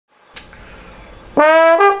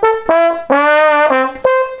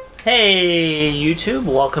Hey YouTube,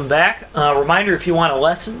 welcome back. Reminder, if you want a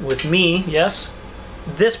lesson with me, yes,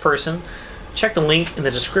 this person, check the link in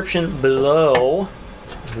the description below.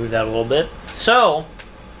 Move that a little bit. So,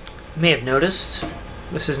 you may have noticed,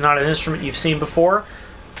 this is not an instrument you've seen before.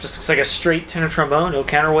 Just looks like a straight tenor trombone, no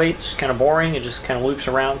counterweight, just kind of boring. It just kind of loops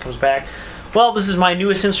around, comes back. Well, this is my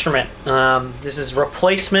newest instrument. This is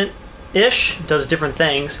replacement-ish, does different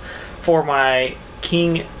things for my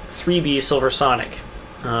King 3B Silver Sonic.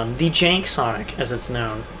 The Jank Sonic, as it's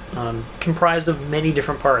known, comprised of many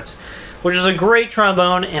different parts, which is a great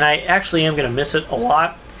trombone, and I actually am going to miss it a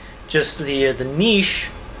lot. Just the niche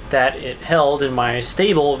that it held in my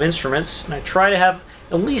stable of instruments, and I try to have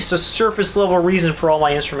at least a surface level reason for all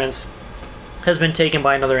my instruments, has been taken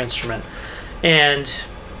by another instrument, and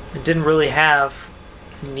it didn't really have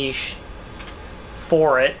a niche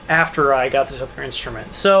for it after I got this other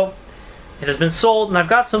instrument. So it has been sold, and I've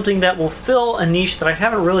got something that will fill a niche that I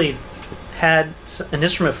haven't really had an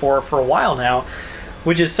instrument for a while now,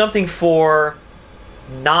 which is something for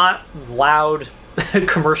not loud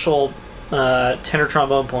commercial tenor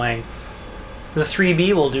trombone playing. The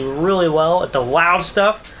 3B will do really well at the loud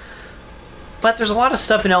stuff, but there's a lot of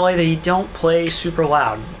stuff in LA that you don't play super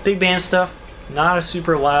loud. Big band stuff, not a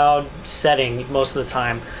super loud setting most of the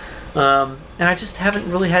time. And I just haven't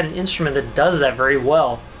really had an instrument that does that very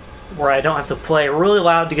well, where I don't have to play really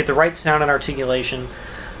loud to get the right sound and articulation.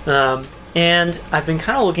 And I've been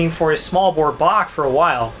kind of looking for a small bore Bach for a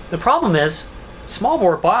while. The problem is, small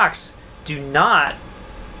bore Bachs do not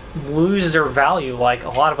lose their value like a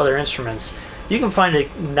lot of other instruments. You can find a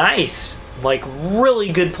nice, like really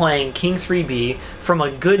good playing King 3B from a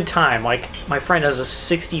good time. Like my friend has a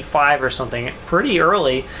 65 or something, pretty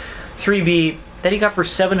early 3B that he got for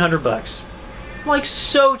 700 bucks. Like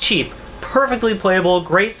so cheap. Perfectly playable,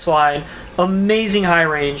 great slide, amazing high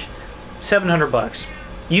range, 700 bucks.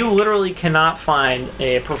 You literally cannot find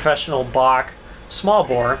a professional Bach small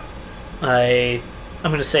bore, I'm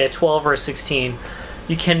going to say a 12 or a 16.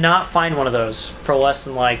 You cannot find one of those for less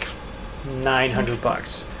than like 900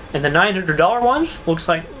 bucks. And the $900 ones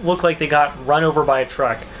look like they got run over by a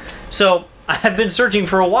truck. So I've been searching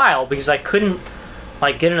for a while because I couldn't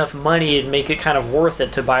like get enough money and make it kind of worth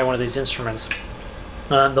it to buy one of these instruments.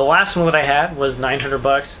 The last one that I had was 900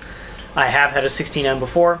 bucks. I have had a 16M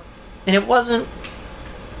before, and it wasn't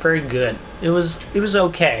very good. It was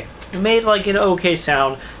okay. It made like an okay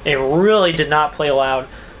sound. It really did not play loud.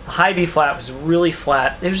 The high B flat was really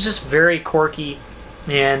flat. It was just very quirky,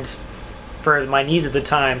 and for my needs at the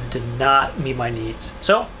time, did not meet my needs.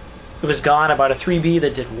 So it was gone. I bought a 3B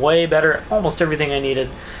that did way better, almost everything I needed.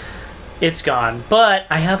 It's gone. But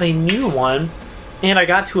I have a new one, and I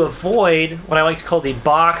got to avoid what I like to call the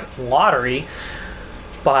Bach lottery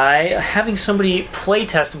by having somebody play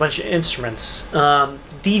test a bunch of instruments.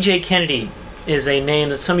 DJ Kennedy is a name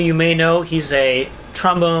that some of you may know. He's a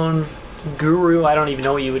trombone guru, I don't even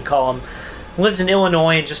know what you would call him. Lives in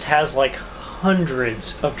Illinois and just has like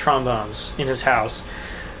hundreds of trombones in his house.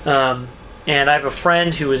 And I have a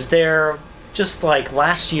friend who was there just like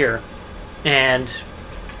last year and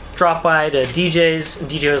dropped by to DJ's, and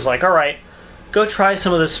DJ was like, all right, go try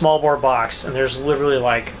some of the small bore Bachs, and there's literally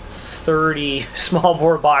like 30 small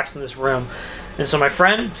bore Bachs in this room. And so my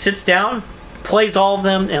friend sits down, plays all of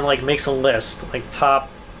them, and like makes a list, like top,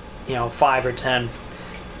 5 or 10.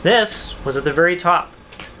 This was at the very top.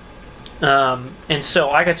 And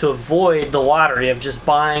so I got to avoid the lottery of just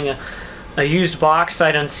buying a used Bach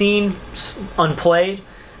sight unseen, unplayed,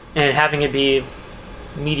 and having it be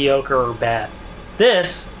mediocre or bad.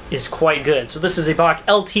 This is quite good. So this is a Bach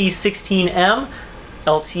LT16M.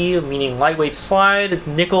 LT meaning lightweight slide,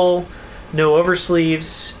 nickel, no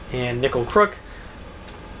oversleeves, and nickel crook.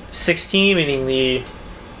 16 meaning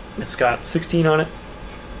it's got 16 on it.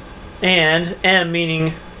 And M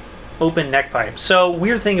meaning open neck pipe. So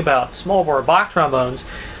weird thing about small bore Bach trombones,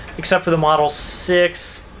 except for the Model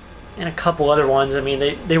 6 and a couple other ones, I mean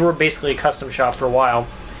they were basically a custom shop for a while.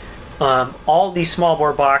 All these small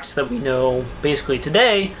bore Bachs that we know basically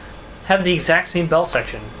today have the exact same bell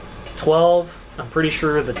section. 12, I'm pretty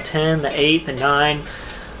sure the 10, the 8, the 9,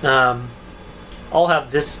 all have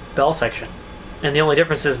this bell section. And the only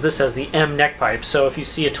difference is this has the M neck pipe. So if you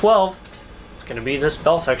see a 12, it's going to be this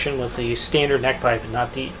bell section with the standard neck pipe and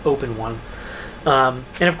not the open one.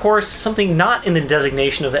 And of course, something not in the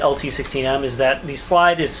designation of the LT16M is that the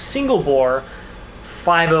slide is single bore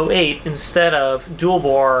 508 instead of dual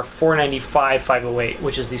bore 495 508,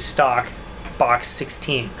 which is the stock Bach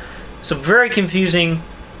 16. So very confusing.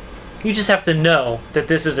 You just have to know that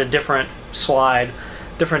this is a different slide,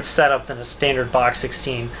 different setup than a standard Bach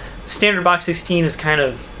 16. Standard Bach 16 is kind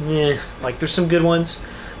of like there's some good ones,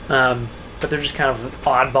 but they're just kind of an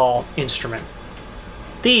oddball instrument.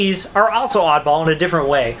 These are also oddball in a different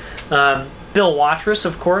way. Bill Watrous,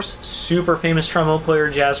 of course, super famous trombone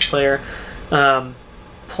player, jazz player,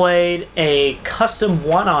 played a custom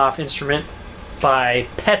one-off instrument by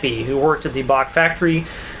Pepe, who worked at the Bach factory,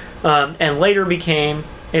 and later became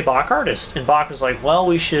a Bach artist. And Bach was like, well,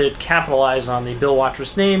 we should capitalize on the Bill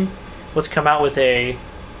Watrous name. Let's come out with a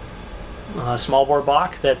small bore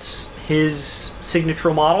Bach that's his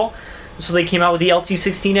signature model. So they came out with the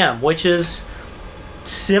LT16M, which is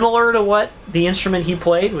similar to what the instrument he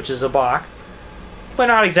played, which is a Bach, but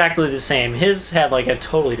not exactly the same. His had like a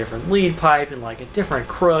totally different lead pipe and like a different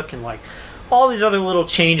crook and like all these other little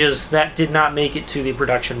changes that did not make it to the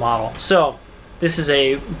production model. So this is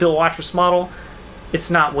a Bill Watrous model. It's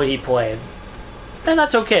not what he played. And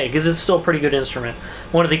that's okay, because it's still a pretty good instrument.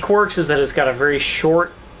 One of the quirks is that it's got a very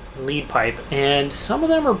short lead pipe, and some of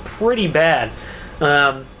them are pretty bad.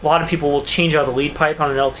 A lot of people will change out the lead pipe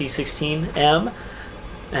on an LT16M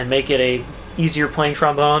and make it a easier playing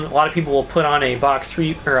trombone. A lot of people will put on a Bach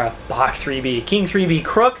 3 or a Bach 3B, King 3B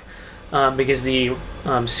crook, because the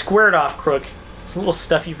squared off crook is a little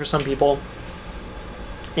stuffy for some people.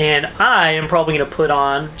 And I am probably going to put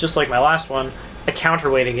on, just like my last one, a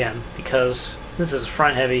counterweight again, because this is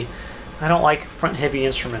front heavy. I don't like front heavy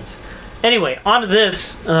instruments. Anyway, on to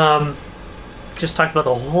this. Just talked about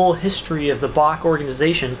the whole history of the Bach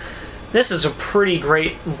organization. This is a pretty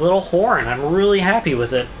great little horn. I'm really happy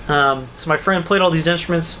with it. So my friend played all these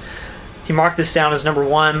instruments. He marked this down as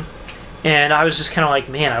 #1, and I was just kind of like,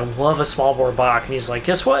 man, I love a small bore Bach. And he's like,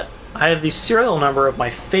 guess what? I have the serial number of my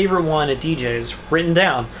favorite one at DJ's written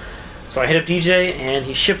down. So I hit up DJ, and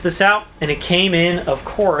he shipped this out, and it came in, of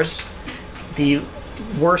course, the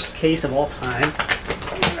worst case of all time.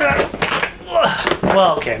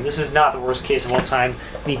 Well, okay, this is not the worst case of all time.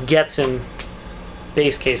 The Getson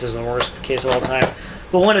bass case is the worst case of all time.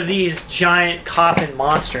 But one of these giant coffin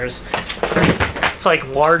monsters, it's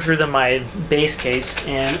like larger than my bass case,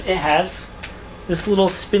 and it has this little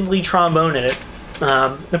spindly trombone in it.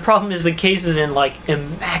 The problem is the case is in like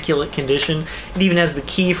immaculate condition. It even has the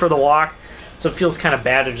key for the lock, so it feels kind of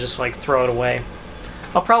bad to just like throw it away.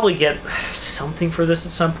 I'll probably get something for this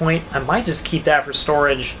at some point. I might just keep that for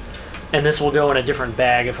storage, and this will go in a different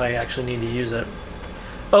bag if I actually need to use it.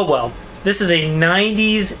 Oh well. This is a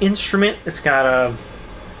 90s instrument. It's got a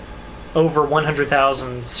over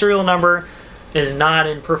 100,000 serial number. It is not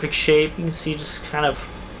in perfect shape. You can see just kind of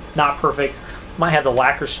not perfect. Might have the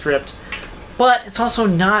lacquer stripped. But it's also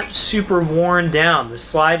not super worn down. The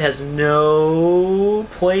slide has no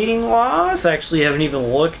plating loss. I actually haven't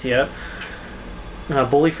even looked yet.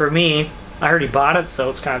 Bully for me. I already bought it,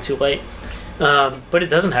 so it's kind of too late. But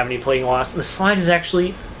it doesn't have any plating loss. And the slide is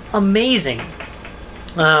actually amazing.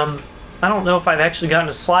 I don't know if I've actually gotten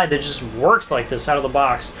a slide that just works like this out of the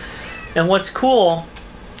box. And what's cool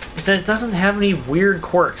is that it doesn't have any weird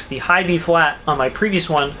quirks. The high B flat on my previous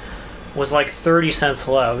one was like 30 cents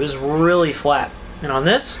low. It was really flat. And on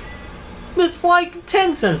this, it's like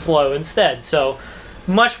 10 cents low instead. So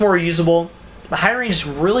much more usable. The high range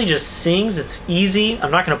really just sings. It's easy.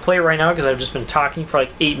 I'm not going to play it right now because I've just been talking for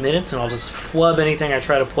like 8 minutes, and I'll just flub anything I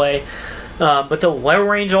try to play. But the low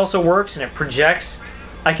range also works, and it projects.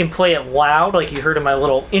 I can play it loud, like you heard in my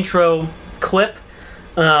little intro clip.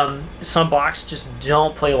 Some Bachs just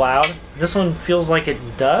don't play loud. This one feels like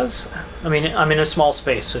it does. I mean, I'm in a small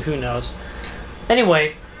space, so who knows.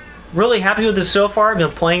 Anyway, really happy with this so far. I've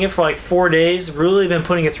been playing it for like 4 days. Really been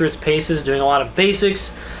putting it through its paces, doing a lot of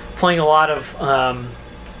basics, playing a lot of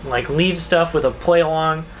like lead stuff with a play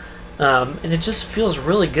along, and it just feels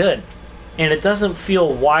really good. And it doesn't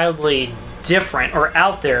feel wildly different or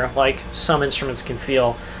out there like some instruments can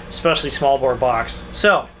feel, especially small bore Bachs.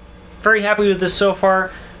 So very happy with this so far.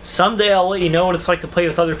 Someday I'll let you know what it's like to play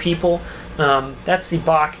with other people. That's the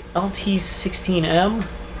Bach LT16M,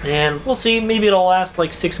 and we'll see, maybe it'll last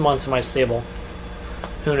like 6 months in my stable.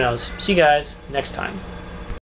 Who knows? See you guys next time.